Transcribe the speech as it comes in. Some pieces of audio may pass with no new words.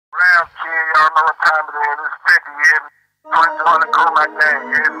ground, kid. Y'all know what time it is. It's 50, you hear me? Punch on the cool like that, you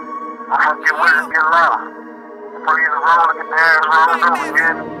hear me? Before get with it, get low. Before you roll, get down, roll up, you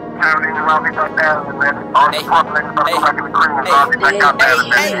hear me? Time to even roll, be back down, man. All the fuck niggas gonna go back in the cream and all be back out there, you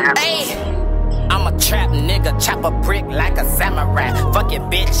hear me? I'm a trap nigga, chop a brick like a samurai. Fuck your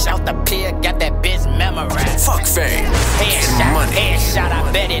bitch out the pier, got that bitch memorized. Fuck fame, headshot,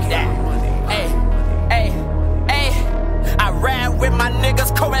 I bet it that. Hey, I ride with my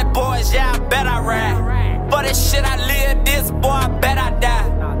niggas, correct boys, yeah, I bet I ride. For this shit I live, this boy, I bet I die.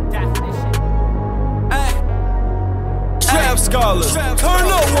 Trap scholars, turn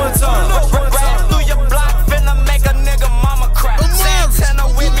up one time. Ride through your block, finna make a nigga mama cry. Santana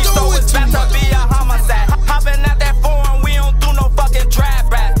with me, so it's about to be a homicide. Hopping out that foreign, we don't do no fucking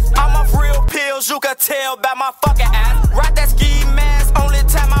drive-by. I'm off real pills, you can tell by my fucking ass. Rock that ski mask, only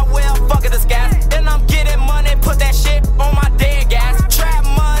time I wear fucking disguise. And I'm getting money, put that shit on my dead gas. Trap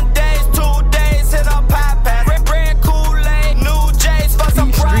Mondays, 2 days, hit a pie pass. Red Kool-Aid, new J's for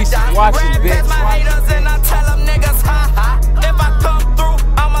some pride. Rap past my haters and I tell them niggas ha ha. If I come through,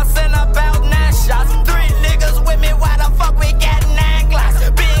 I'ma send about 9 shots. 3 niggas with me, why the fuck we got 9 glocks?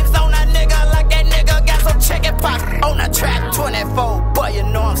 Bigs on a nigga like that nigga got some chicken pox. On a track 24, boy, you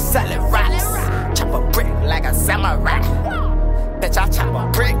know I'm selling rocks. Chop a brick like a samurai. Bitch, I chop a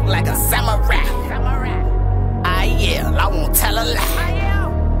brick like a samurai. I yell, I won't tell a lie.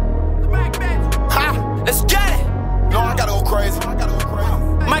 Ha, let's get it. No, I gotta go crazy.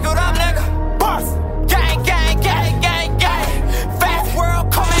 Michael up, nigga. Boss. Gang, gang, gang, gang, gang. Fast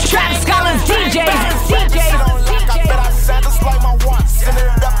world coming. Trap scholars, DJs. I bet I said just like my watch. Send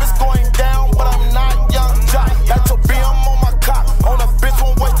it up, it's going down, but I'm not young jock. Got your BM on my cock. On a bitch,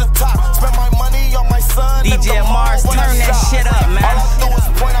 won't waste the top. Spend my money on my son. DJ Mars, turn that shit up, man. All I do is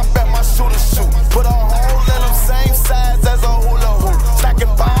point, I bet my shooter shoot. Put a hole in them same size as a hula hoop.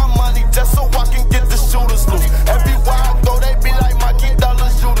 Stacking by money just so I can get the shooters loose. Everywhere I go, they be like Mikey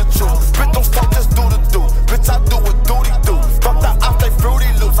Dollaz, you the truth. Bitch, don't fuck, just do the do. Bitch, I do what duty do. Fuck the ops, they fruity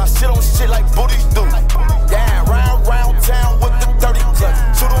loops. I shit on shit like booties do. Yeah, round town with the 30 clutch.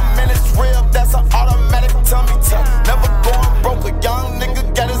 Shoot 'em in his rib, that's an automatic tummy tuck. Never going broke, a young nigga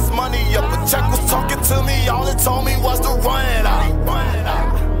got his money up. A check was talking to me, all it told me was to run it out.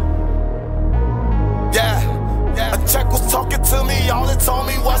 Yeah, a check was talking to me, all it told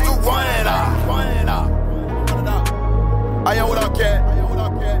me was to run it out. Hey, yo, what up, kid?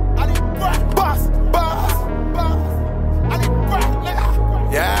 I need breath, boss. I need breath, nigga.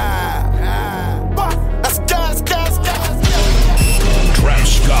 Yeah. Boss, let's gas. Trap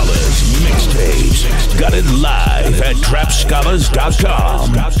Scholars Mixtapes. Got it live at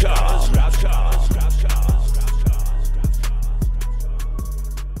trapscholars.com.